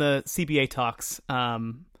come on the CBA talks.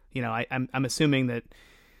 I'm assuming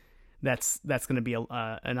that's going to be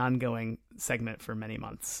an ongoing segment for many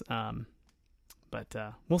months. But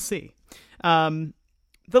we'll see. The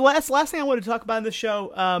last thing I wanted to talk about in the show,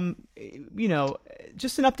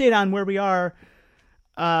 just an update on where we are.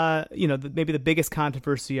 Maybe the biggest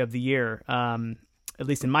controversy of the year, at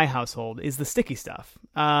least in my household, is the sticky stuff.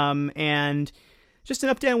 And just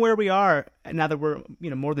an update on where we are now that we're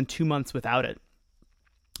more than 2 months without it.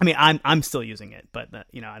 I mean, I'm still using it, but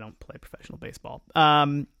I don't play professional baseball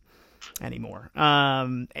anymore.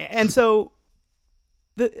 And so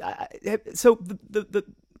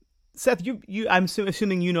Seth, I'm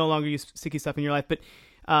assuming you no longer use sticky stuff in your life, but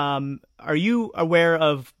are you aware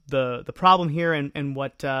of the problem here and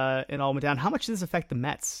what it all went down? How much does this affect the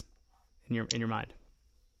Mets in your mind?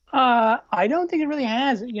 I don't think it really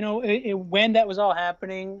has. When that was all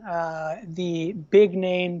happening, the big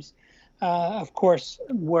names, of course,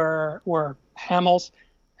 were Hamels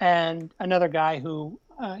and another guy who,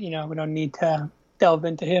 we don't need to delve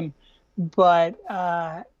into him. But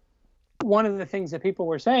one of the things that people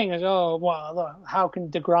were saying is, oh, well, look, how can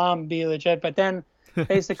DeGrom be legit? But then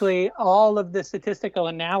basically all of the statistical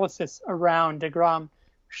analysis around DeGrom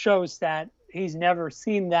shows that he's never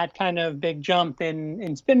seen that kind of big jump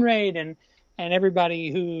in spin rate, and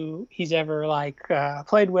everybody who he's ever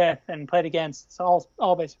played with and played against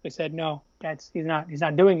all basically said no, he's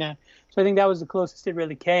not doing that. So I think that was the closest it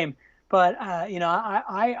really came. But I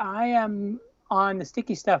am on the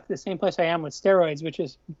sticky stuff the same place I am with steroids, which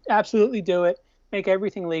is absolutely do it, make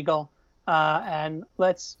everything legal, and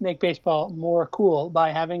let's make baseball more cool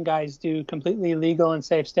by having guys do completely legal and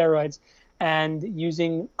safe steroids and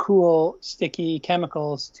using cool sticky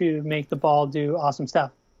chemicals to make the ball do awesome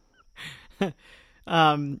stuff.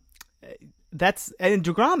 That's, and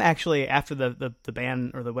DeGrom actually, after the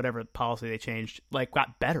ban or the whatever policy they changed,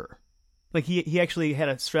 got better. He actually had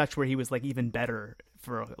a stretch where he was even better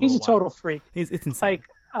for a He's a while. total freak. It's insane.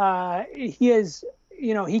 He is,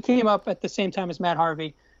 he came up at the same time as Matt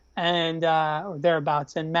Harvey and or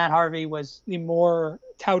thereabouts, and Matt Harvey was the more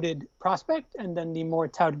touted prospect and then the more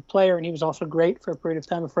touted player, and he was also great for a period of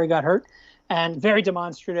time before he got hurt, and very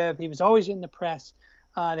demonstrative. He was always in the press.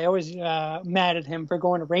 They always mad at him for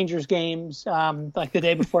going to Rangers games the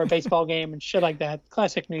day before a baseball game and shit like that.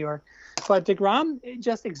 Classic New York. But DeGrom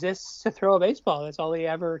just exists to throw a baseball. That's all he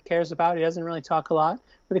ever cares about. He doesn't really talk a lot.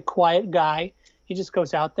 Really quiet guy. He just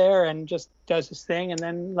goes out there and just does his thing, and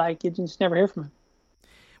then you just never hear from him.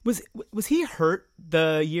 Was he hurt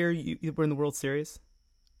the year you were in the World Series?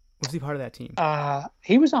 Was he part of that team?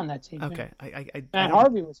 He was on that team. Okay. Yeah. Matt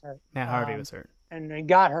Harvey was hurt. Matt Harvey was hurt. And he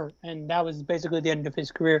got hurt, and that was basically the end of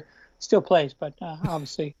his career. Still plays, but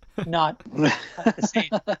obviously not the same.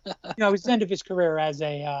 It was the end of his career as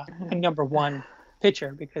a number one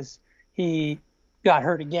pitcher because he got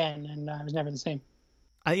hurt again, and it was never the same.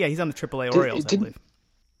 Yeah, he's on the AAA Orioles, I believe.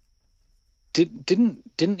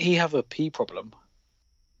 Didn't he have a pee problem?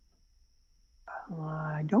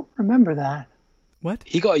 I don't remember that. What?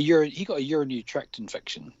 He got a urinary tract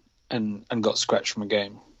infection and got scratched from a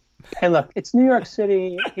game. Hey, look, it's New York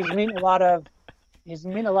City. He's meeting a lot of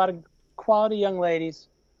quality young ladies.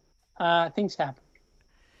 Things happen.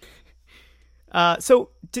 So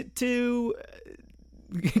to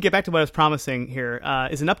get back to what I was promising here,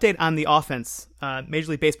 is an update on the offense,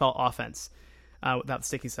 Major League Baseball offense, without the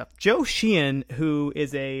sticky stuff. Joe Sheehan, who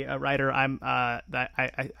is a writer that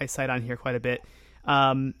I cite on here quite a bit,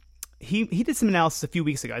 he did some analysis a few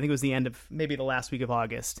weeks ago. I think it was the end of maybe the last week of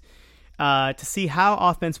August, to see how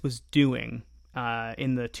offense was doing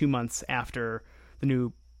in the 2 months after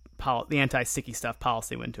the anti-sticky stuff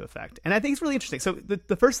policy went into effect. And I think it's really interesting. So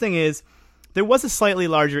the first thing is there was a slightly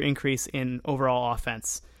larger increase in overall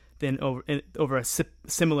offense than over a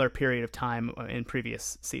similar period of time in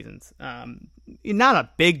previous seasons. Not a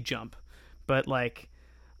big jump, but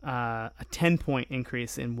a 10-point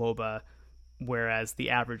increase in WOBA, whereas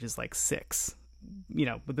the average is 6.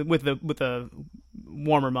 With the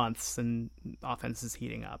warmer months and offense is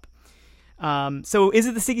heating up. So is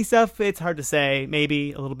it the sticky stuff? It's hard to say.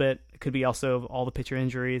 Maybe a little bit. It could be also all the pitcher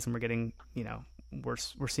injuries, and we're getting,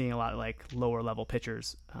 we're seeing a lot of lower level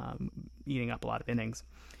pitchers eating up a lot of innings.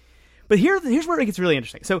 But here's where it gets really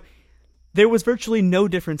interesting. So there was virtually no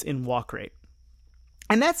difference in walk rate,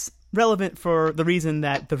 and that's relevant for the reason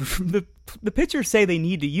that the pitchers say they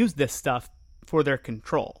need to use this stuff for their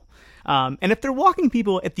control. And if they're walking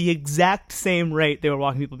people at the exact same rate they were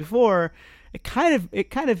walking people before, it kind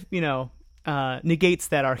of negates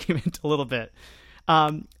that argument a little bit.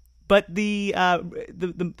 But the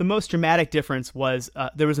most dramatic difference was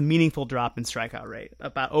there was a meaningful drop in strikeout rate,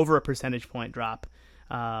 about over a percentage point drop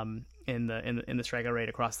in the strikeout rate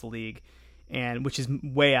across the league, and which is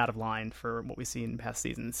way out of line for what we've seen in past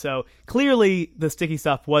seasons. So clearly the sticky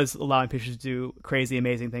stuff was allowing pitchers to do crazy,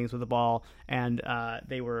 amazing things with the ball, and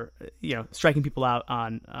they were striking people out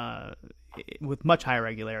on with much higher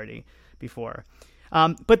regularity before.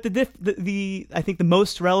 But I think the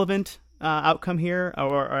most relevant outcome here,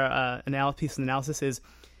 or piece of analysis, is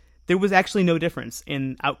there was actually no difference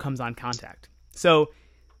in outcomes on contact. So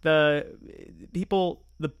the people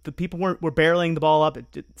were barreling the ball up at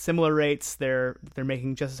similar rates. They're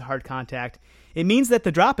making just as hard contact. It means that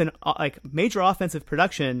the drop in major offensive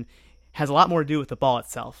production has a lot more to do with the ball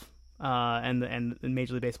itself, and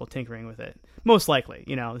Major League Baseball tinkering with it. Most likely,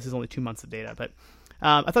 this is only 2 months of data, but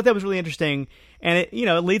I thought that was really interesting, and it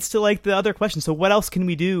leads to the other question. So what else can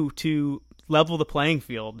we do to level the playing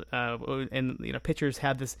field? And pitchers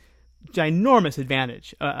have this ginormous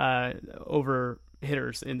advantage over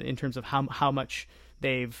hitters in terms of how much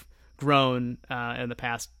they've grown in the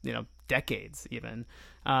past decades, even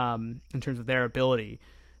in terms of their ability.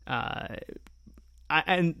 Have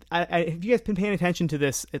you guys been paying attention to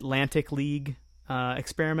this Atlantic League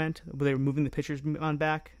experiment where they were moving the pitchers on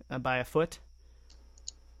back by a foot?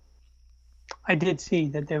 I did see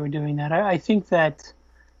that they were doing that. I think that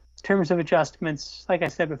in terms of adjustments, like I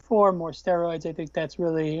said before, more steroids. I think that's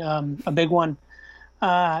really a big one.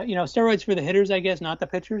 Steroids for the hitters, I guess, not the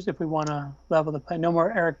pitchers. If we want to level the play, no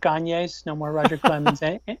more Eric Gagnes, no more Roger Clemens,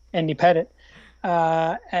 Andy Pettitte.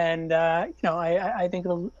 I think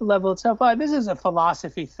it'll level itself out. This is a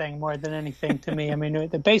philosophy thing more than anything to me. I mean,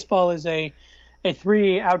 the baseball is a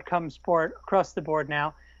 3-outcome sport across the board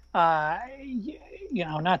now.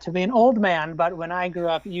 Not to be an old man, but when I grew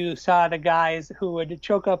up, you saw the guys who would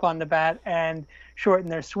choke up on the bat and shorten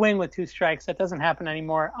their swing with 2 strikes. That doesn't happen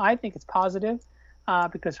anymore. I think it's positive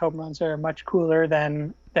because home runs are much cooler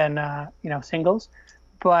than singles,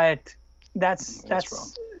 but that's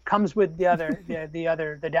comes with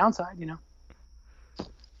the downside,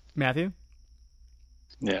 Matthew?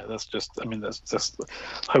 Yeah, that's just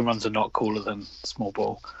home runs are not cooler than small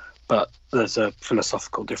ball, but there's a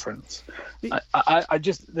philosophical difference. I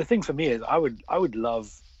just, the thing for me is I would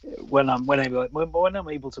love when I'm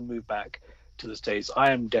able to move back to the States,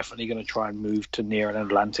 I am definitely going to try and move to near an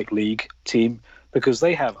Atlantic League team because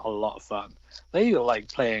they have a lot of fun. They like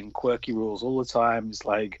playing quirky rules all the time. It's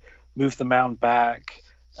like move the mound back.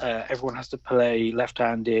 Everyone has to play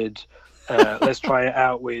left-handed. Let's try it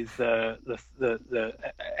out with the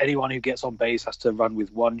anyone who gets on base has to run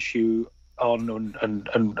with one shoe on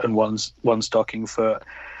and one stocking foot.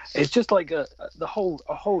 It's just like a whole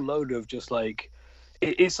load of just like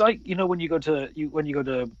it's like when you go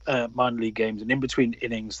to minor league games and in between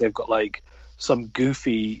innings they've got like some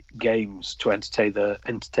goofy games to entertain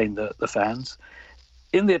the fans.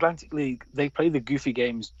 In the Atlantic League, they play the goofy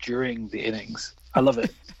games during the innings. I love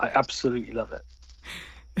it. I absolutely love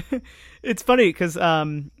it. It's funny because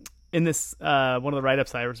in this one of the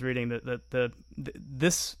write-ups I was reading that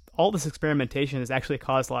all this experimentation has actually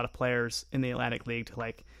caused a lot of players in the Atlantic League to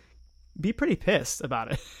like be pretty pissed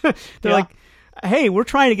about it. They're like, "Hey, we're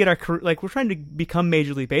trying to get we're trying to become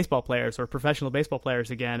Major League Baseball players or professional baseball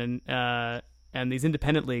players again, and these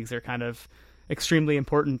independent leagues are kind of extremely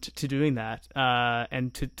important to doing that,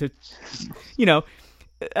 and to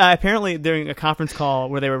apparently during a conference call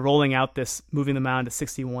where they were rolling out this moving the mound to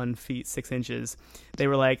 61 feet 6 inches, they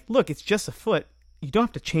were like, look, it's just a foot, you don't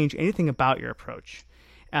have to change anything about your approach,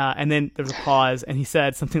 and then there was a pause and he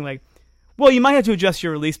said something like, well, you might have to adjust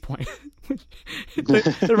your release point.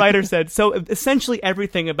 the writer said, so essentially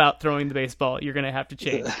everything about throwing the baseball you're going to have to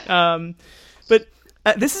change. But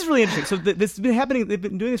this is really interesting. So this has been happening. They've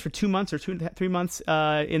been doing this for 2 months or 3 months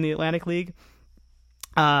in the Atlantic League.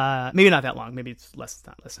 Maybe not that long. Maybe it's less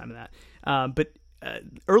time than that. But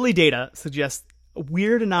early data suggests a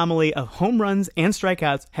weird anomaly of home runs and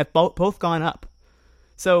strikeouts have both gone up.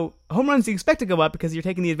 So home runs you expect to go up because you're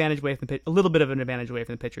taking the advantage away from a little bit of an advantage away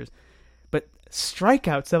from the pitchers. But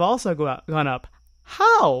strikeouts have also gone up.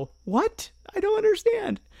 How? What? I don't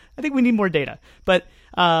understand. I think we need more data. But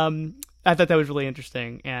I thought that was really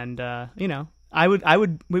interesting, and I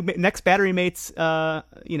would next Battery Mates,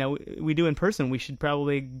 we do in person. We should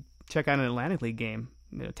probably check out an Atlantic League game,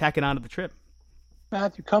 tack it onto the trip.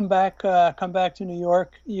 Matthew, come back to New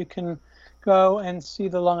York. You can go and see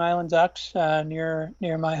the Long Island Ducks near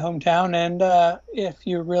my hometown, and if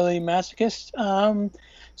you're really masochist,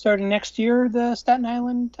 starting next year, the Staten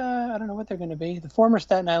Island, I don't know what they're going to be, the former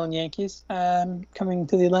Staten Island Yankees, coming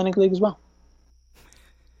to the Atlantic League as well.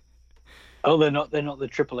 Oh, they're not the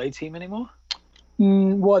AAA team anymore?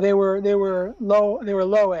 Well, they were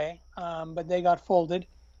low A, but they got folded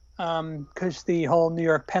because the whole New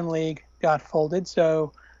York Penn League got folded.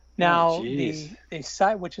 So now the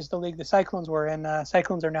which is the league the Cyclones were in,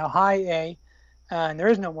 Cyclones are now high A, and there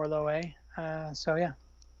is no more low A. So yeah.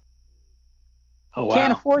 Oh wow!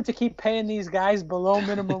 Can't afford to keep paying these guys below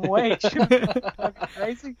minimum wage.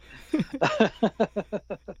 Crazy.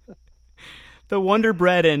 The Wonder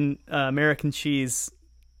Bread and American cheese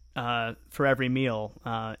for every meal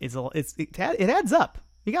it adds up.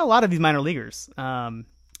 You got a lot of these minor leaguers.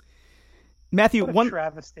 Matthew, what a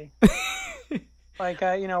travesty.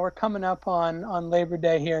 We're coming up on Labor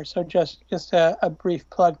Day here, so just a brief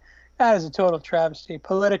plug. That is a total travesty,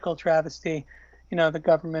 political travesty. The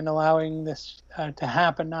government allowing this to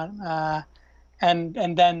happen, and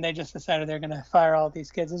then they just decided they're going to fire all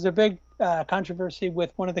these kids. There's a big controversy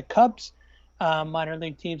with one of the Cubs minor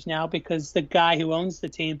league teams now because the guy who owns the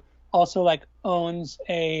team also owns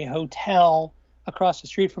a hotel across the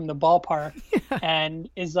street from the ballpark and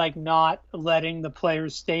is like not letting the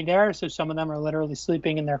players stay there. So some of them are literally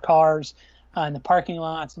sleeping in their cars in the parking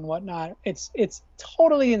lots and whatnot. It's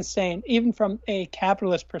totally insane, even from a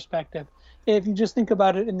capitalist perspective. If you just think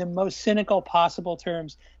about it in the most cynical possible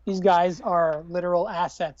terms, these guys are literal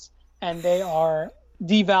assets, and they are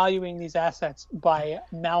devaluing these assets by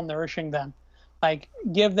malnourishing them. Like,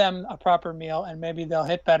 give them a proper meal and maybe they'll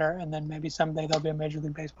hit better, and then maybe someday they'll be a Major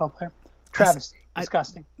League Baseball player. Travesty.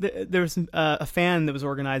 Disgusting. There was a fan that was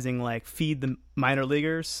organizing like feed the minor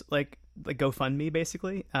leaguers, like GoFundMe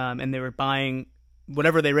basically, and they were buying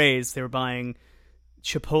whatever they raised. They were buying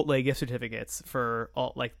Chipotle gift certificates for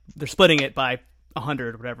all, like they're splitting it by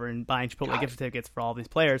 100 or whatever, and buying Chipotle gift certificates for all these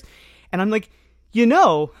players. And I'm like,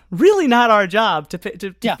 really not our job to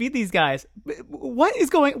feed these guys. What is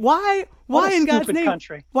going? Why in God's name?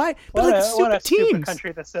 Country. Why? But like stupid teams. Stupid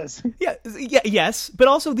country this is. Yes, but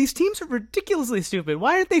also these teams are ridiculously stupid.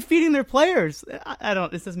 Why aren't they feeding their players? I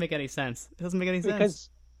don't. This doesn't make any sense. It doesn't make any sense. Because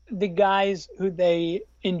the guys who they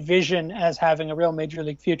envision as having a real Major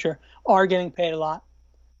League future are getting paid a lot.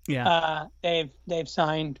 Yeah. They've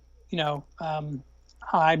signed,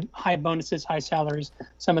 high bonuses, high salaries,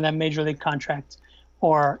 some of them Major League contracts,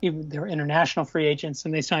 or even they're international free agents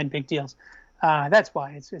and they sign big deals. That's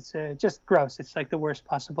why it's just gross. It's like the worst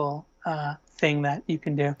possible thing that you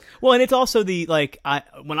can do. Well, and it's also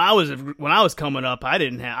when I was coming up, I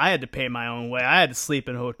had to pay my own way. I had to sleep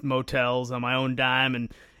in motels on my own dime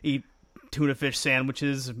and eat tuna fish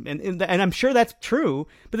sandwiches, and I'm sure that's true.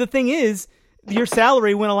 But the thing is, your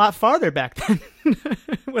salary went a lot farther back then.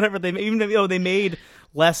 Whatever even though they made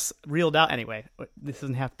less real dollar. Anyway, this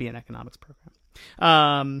doesn't have to be an economics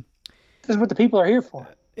program. This is what the people are here for.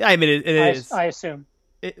 I mean, it is. I assume.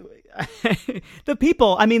 The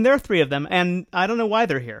people, I mean, there are three of them, and I don't know why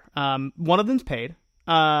they're here. One of them's paid.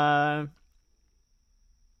 Matthew,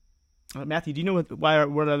 do you know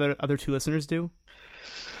what other two listeners do?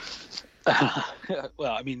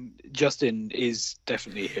 Well, I mean, Justin is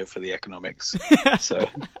definitely here for the economics. So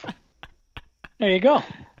there you go.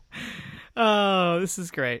 Oh, this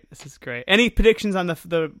is great. Any predictions on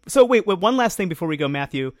the? So wait, one last thing before we go,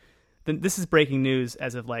 Matthew. This is breaking news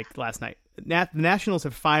as of like last night. The Nationals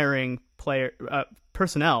are firing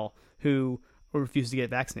personnel who refuse to get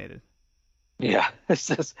vaccinated. Yeah, it's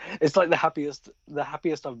like the happiest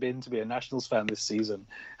I've been to be a Nationals fan this season.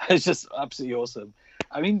 It's just absolutely awesome.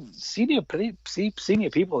 I mean, senior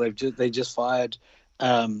people. They just fired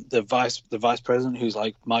the vice president, who's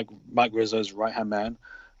like Mike Rizzo's right hand man,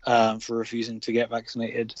 for refusing to get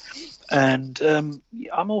vaccinated, and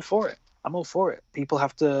I'm all for it.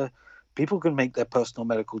 People can make their personal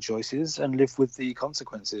medical choices and live with the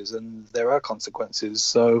consequences, and there are consequences.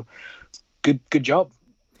 So, good job.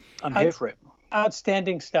 I'm here for it.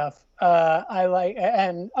 Outstanding stuff. I like,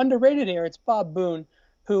 and underrated here. It's Bob Boone,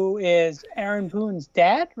 who is Aaron Boone's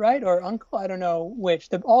dad, right, or uncle? I don't know which.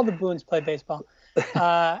 All the Boones play baseball,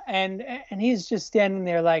 and he's just standing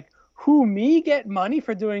there like, "Who, me get money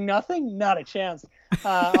for doing nothing? Not a chance.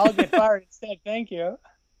 I'll get fired instead. Thank you."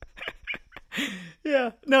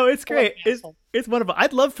 Yeah, no, it's great. It's wonderful.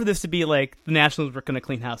 I'd love for this to be like the Nationals were going to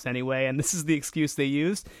clean house anyway, and this is the excuse they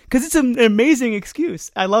used, because it's an amazing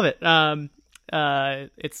excuse. I love it.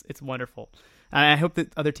 It's wonderful. I hope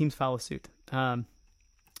that other teams follow suit. And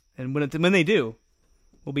when they do,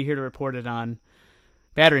 we'll be here to report it on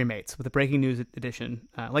Battery Mates with a breaking news edition,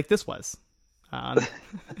 like this was. A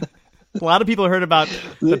lot of people heard about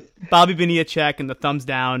the Bobby Bonilla check and the thumbs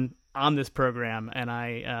down on this program, and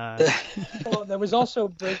well, there was also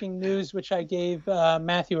breaking news which I gave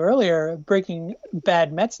Matthew earlier, breaking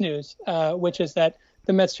bad Mets news, which is that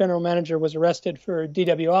the Mets general manager was arrested for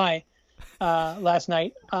DWI last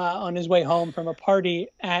night on his way home from a party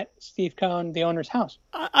at Steve Cohen, the owner's house.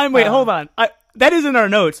 Hold on. That is in our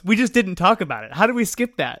notes. We just didn't talk about it. How did we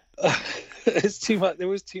skip that? It's too much. There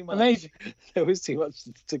was too much. Amazing. There was too much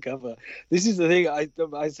to cover. This is the thing.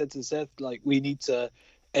 I said to Seth, like, we need to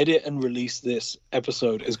edit and release this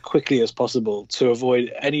episode as quickly as possible to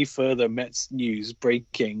avoid any further Mets news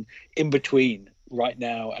breaking in between right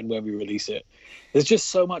now and when we release it. There's just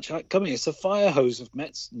so much coming. It's a fire hose of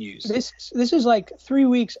Mets news. This is like 3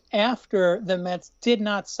 weeks after the Mets did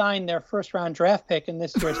not sign their first round draft pick in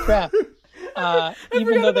this year's draft,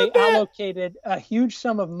 even though they allocated a huge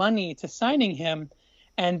sum of money to signing him,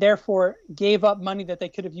 and therefore gave up money that they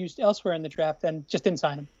could have used elsewhere in the draft and just didn't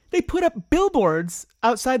sign him. They put up billboards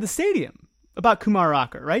outside the stadium about Kumar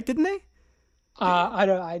Rocker, right? Didn't they?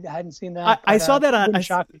 I hadn't seen that. I saw that on.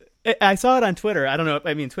 I saw it on Twitter. I don't know.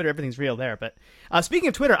 I mean, Twitter, everything's real there. But speaking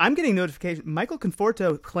of Twitter, I'm getting notification. Michael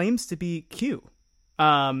Conforto claims to be Q.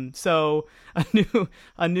 So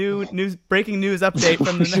a new breaking news update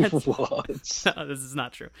from the Mets. What? No, this is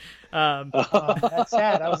not true. Oh, that's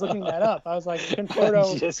sad. I was looking that up. I was like,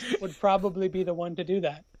 Conforto would probably be the one to do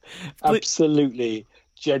that. Absolutely,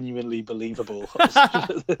 genuinely believable.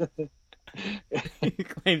 He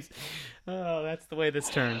claims, "Oh, that's the way this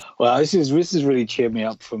turns." Well, this is really cheered me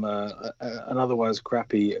up from an otherwise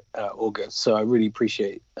crappy August. So I really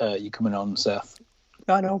appreciate you coming on, Seth.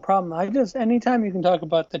 No problem. Anytime you can talk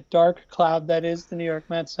about the dark cloud that is the New York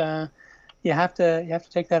Mets, you have to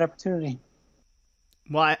take that opportunity.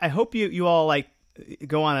 Well, I hope you all like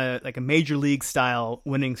go on a major league style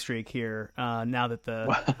winning streak here now that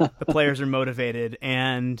the players are motivated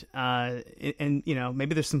and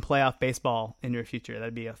maybe there's some playoff baseball in your future.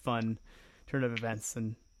 That'd be a fun turn of events.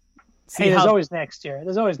 And there's always next year.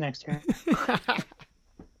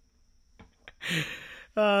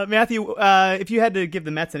 Matthew, if you had to give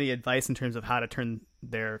the Mets any advice in terms of how to turn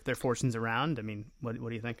their fortunes around, I mean, what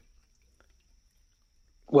do you think?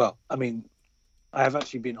 Well, I mean, I have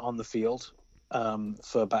actually been on the field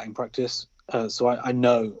for batting practice, so I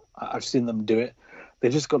know I've seen them do it. They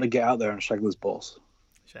just got to get out there and shag those balls.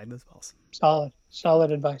 Shag those balls.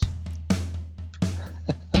 Solid advice.